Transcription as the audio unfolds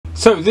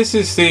So this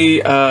is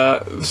the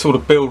sort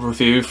of build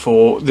review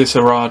for this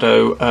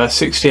Arado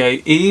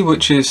 68E,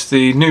 which is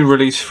the new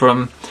release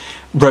from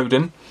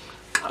Roden.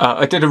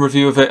 I did a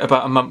review of it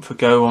about a month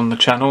ago on the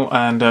channel,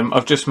 and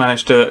I've just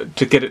managed to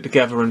get it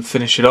together and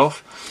finish it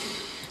off.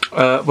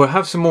 We'll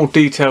have some more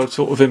detailed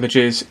sort of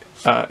images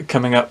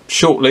coming up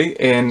shortly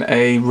in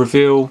a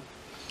reveal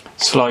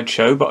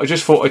slideshow, but I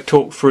just thought I'd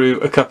talk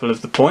through a couple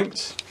of the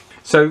points.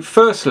 So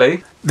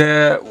firstly,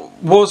 there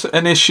was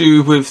an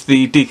issue with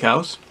the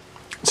decals.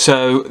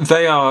 So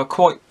they are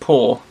quite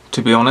poor,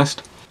 to be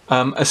honest,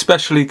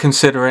 especially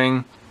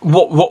considering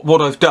what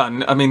I've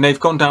done. I mean, they've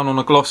gone down on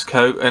a gloss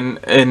coat, and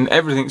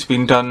everything's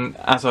been done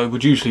as I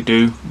would usually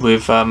do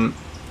with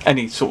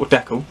any sort of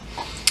decal.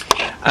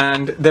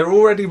 And they're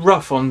already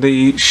rough on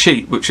the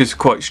sheet, which is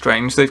quite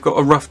strange. They've got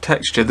a rough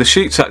texture. The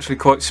sheet's actually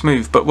quite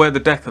smooth, but where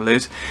the decal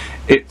is,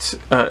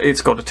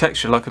 it's got a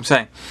texture, like I'm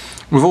saying.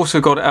 We've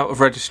also got it out of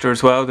register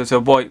as well. There's a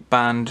white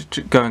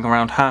band going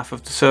around half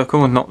of the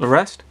circle and not the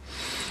rest.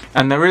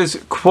 And there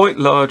is quite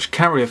large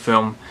carrier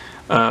film.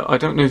 I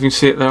don't know if you can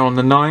see it there on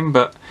the 9,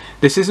 but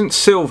this isn't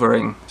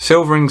silvering.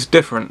 Silvering's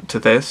different to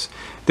this.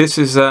 This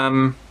is,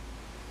 well,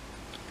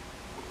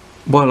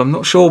 I'm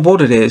not sure what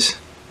it is.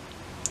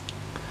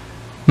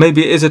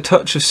 Maybe it is a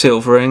touch of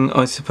silvering,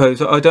 I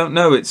suppose. I don't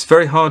know. It's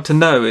very hard to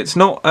know. It's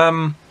not,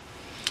 they're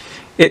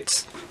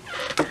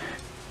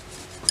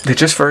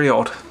just very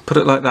odd. Put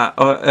it like that.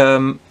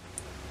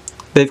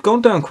 They've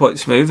gone down quite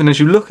smooth, and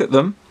as you look at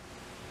them,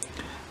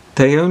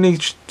 they only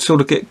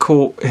sort of get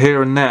caught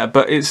here and there,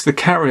 but it's the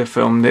carrier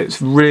film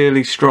that's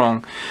really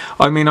strong.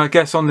 I mean, I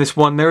guess on this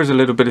one there is a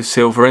little bit of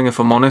silvering, if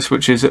I'm honest,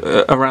 which is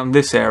around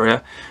this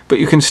area, but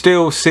you can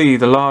still see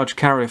the large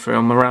carrier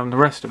film around the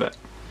rest of it.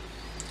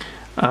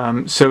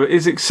 So it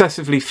is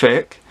excessively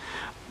thick.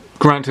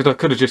 Granted, I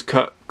could have just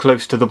cut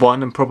close to the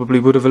one and probably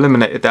would have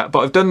eliminated that, but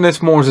I've done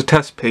this more as a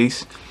test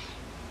piece,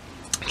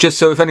 just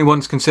so if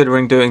anyone's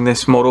considering doing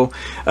this model,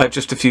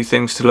 just a few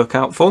things to look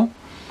out for.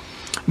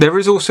 There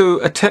is also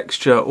a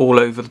texture all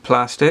over the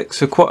plastic,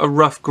 so quite a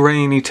rough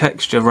grainy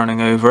texture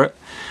running over it,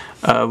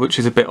 which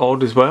is a bit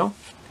odd as well.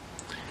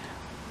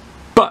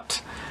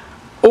 But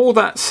all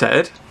that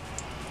said,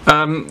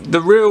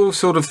 the real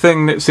sort of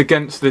thing that's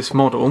against this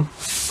model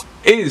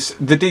is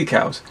the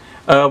decals,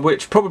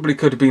 which probably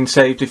could have been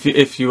saved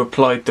if you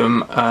applied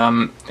them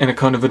in a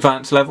kind of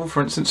advanced level.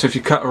 For instance, so if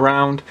you cut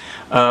around,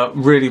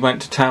 really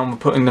went to town with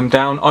putting them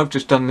down. I've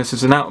just done this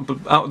as an out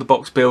of the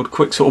box build,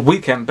 quick sort of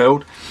weekend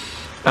build.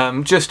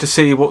 Just to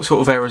see what sort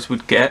of errors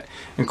we'd get.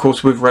 And of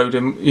course with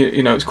Roden,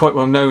 you know, it's quite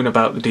well known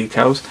about the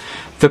decals.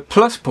 The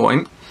plus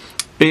point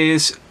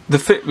is the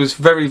fit was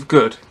very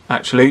good,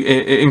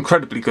 actually,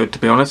 incredibly good, to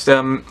be honest.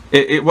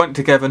 It went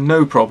together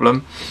no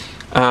problem.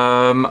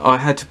 I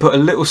had to put a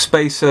little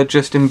spacer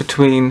just in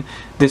between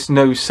this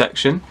nose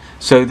section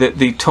so that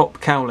the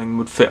top cowling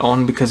would fit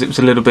on, because it was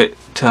a little bit,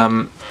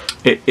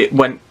 it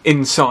went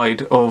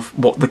inside of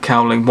what the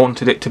cowling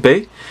wanted it to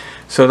be.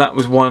 So that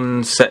was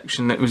one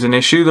section that was an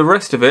issue. The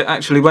rest of it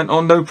actually went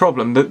on no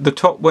problem. The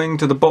top wing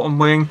to the bottom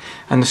wing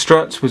and the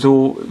struts was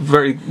all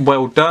very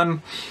well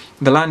done.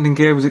 The landing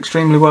gear was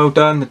extremely well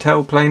done. The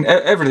tailplane,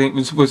 everything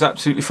was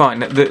absolutely fine.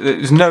 There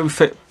was no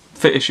fit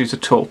issues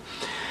at all.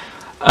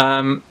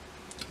 The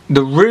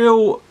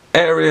real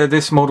area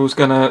this model is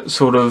going to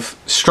sort of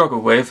struggle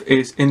with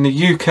is in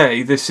the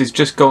UK. This has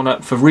just gone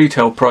up for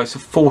retail price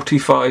of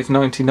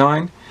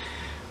 £45.99.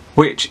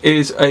 which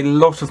is a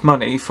lot of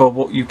money for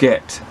what you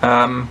get.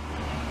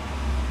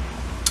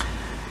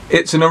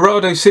 It's an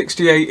Arado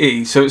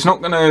 68E, so it's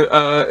not going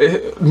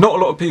to, not a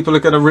lot of people are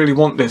going to really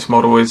want this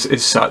model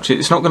as such.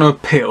 It's not going to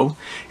appeal.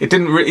 It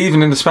didn't,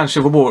 even in the Spanish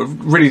Civil War, it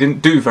really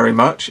didn't do very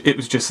much. It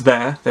was just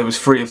there. There was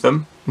 3 of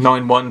them,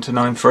 9.1 to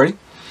 9.3.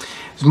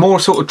 It's more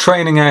sort of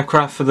training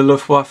aircraft for the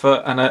Luftwaffe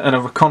and a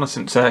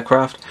reconnaissance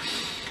aircraft.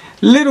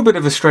 Little bit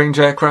of a strange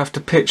aircraft to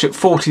pitch at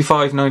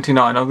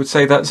 £45.99. I would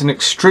say that's an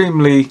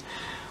extremely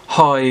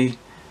high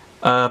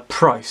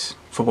price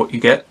for what you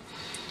get,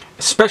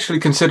 especially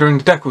considering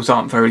the decals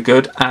aren't very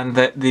good and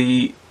that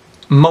the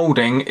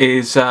moulding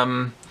is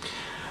the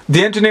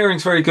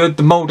engineering's very good,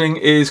 the moulding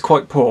is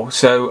quite poor.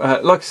 So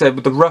like I said,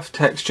 with the rough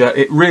texture,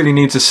 it really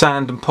needs a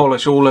sand and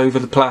polish all over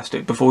the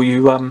plastic before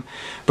you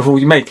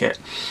make it.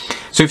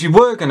 So if you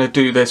were going to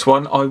do this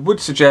one, I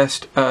would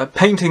suggest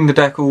painting the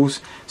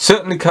decals,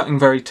 certainly cutting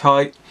very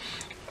tight,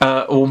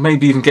 or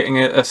maybe even getting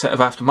a set of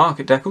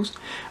aftermarket decals,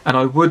 and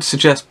I would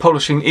suggest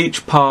polishing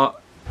each part,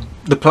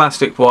 the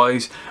plastic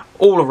wise,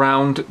 all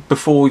around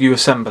before you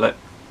assemble it,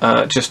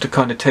 just to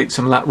kind of take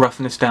some of that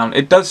roughness down.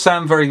 It does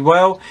sound very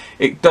well,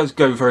 it does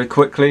go very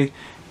quickly,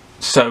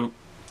 so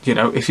you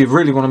know, if you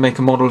really want to make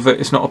a model of it,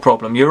 it's not a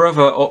problem. Your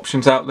other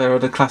options out there are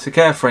the classic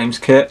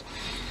airframes kit,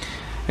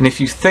 and if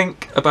you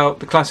think about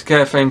the classic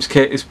airframes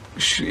kit is,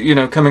 you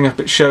know, coming up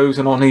at shows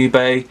and on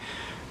eBay,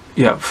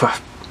 yeah, for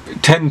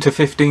 £10 to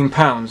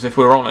 £15 if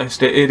we're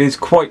honest, it is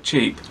quite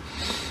cheap.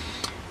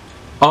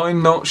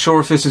 I'm not sure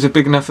if this is a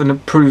big enough an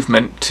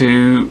improvement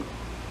to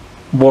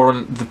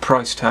warrant the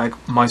price tag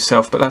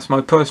myself, but that's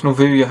my personal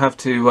view. You have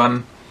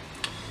to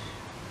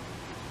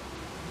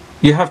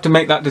you have to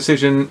make that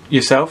decision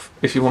yourself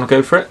if you want to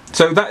go for it.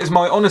 So that is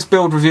my honest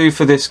build review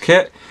for this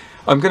kit.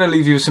 I'm going to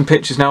leave you with some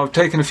pictures now. I've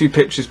taken a few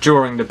pictures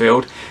during the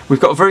build.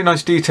 We've got a very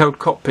nice detailed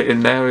cockpit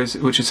in there,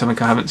 which is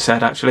something I haven't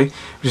said actually,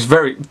 which is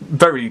very,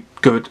 very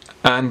good.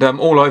 And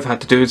all I've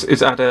had to do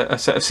is add a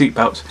set of seat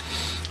belts.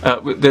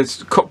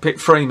 There's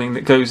cockpit framing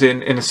that goes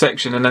in a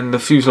section, and then the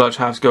fuselage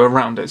halves go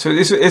around it. So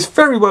it's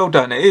very well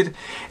done. It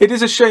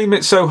is a shame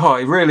it's so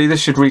high. Really, this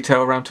should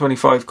retail around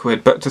 25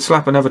 quid, but to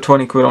slap another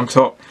 20 quid on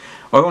top,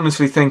 I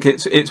honestly think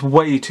it's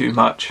way too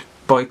much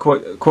by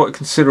quite a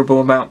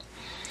considerable amount.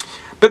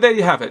 But there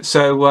you have it.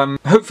 So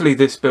hopefully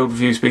this build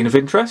review's been of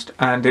interest,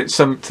 and it's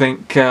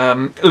something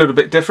a little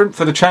bit different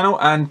for the channel,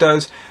 and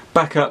does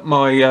back up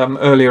my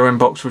earlier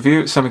inbox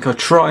review. It's something I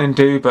try and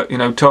do, but you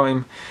know,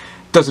 time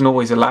doesn't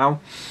always allow.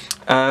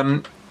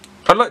 I'd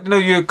like to know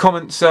your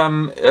comments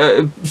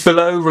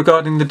below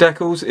regarding the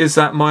decals. Is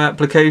that my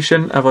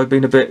application? Have I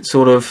been a bit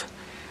sort of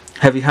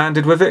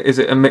heavy-handed with it? Is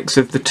it a mix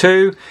of the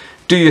two?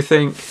 Do you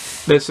think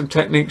there's some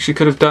techniques you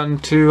could have done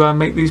to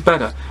make these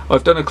better?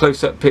 I've done a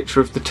close-up picture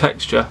of the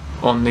texture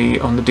on the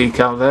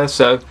decal there,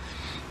 so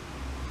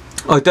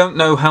I don't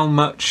know how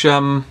much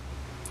can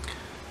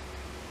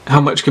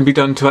be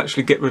done to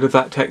actually get rid of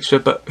that texture,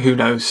 but who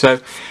knows. So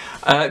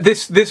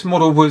this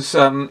model was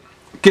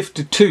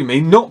gifted to me,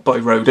 not by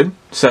Roden,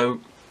 so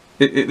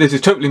this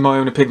is totally my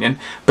own opinion,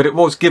 but it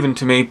was given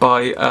to me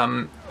by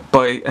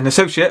an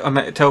associate I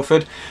met at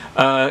Telford,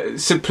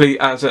 simply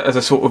as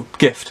a sort of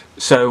gift.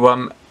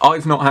 So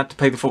I've not had to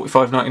pay the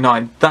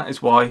 £45.99. That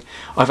is why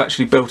I've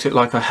actually built it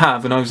like I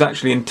have, and I was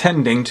actually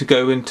intending to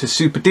go into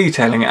super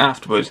detailing it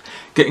afterwards,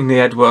 getting the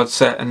Edward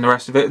set and the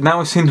rest of it. Now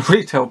I've seen the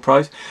retail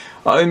price,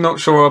 I'm not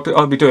sure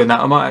I'll be doing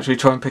that. I might actually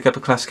try and pick up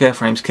a classic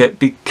airframes kit,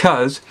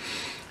 because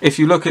if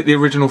you look at the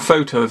original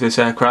photo of this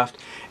aircraft,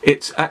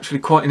 it's actually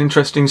quite an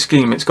interesting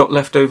scheme. It's got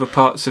leftover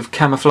parts of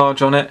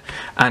camouflage on it,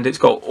 and it's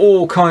got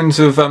all kinds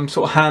of sort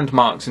of hand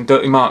marks and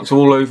dirty marks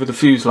all over the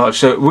fuselage,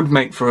 so it would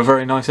make for a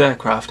very nice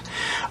aircraft.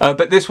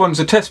 But this one's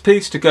a test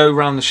piece to go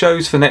around the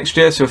shows for next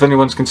year, so if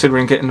anyone's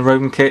considering getting the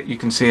Roden kit, you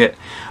can see it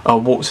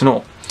warts and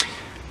all.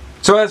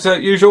 So as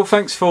usual,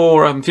 thanks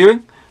for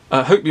viewing.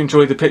 Hope you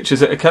enjoyed the pictures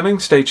that are coming.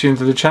 Stay tuned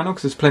to the channel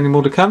because there's plenty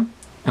more to come,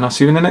 and I'll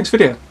see you in the next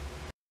video.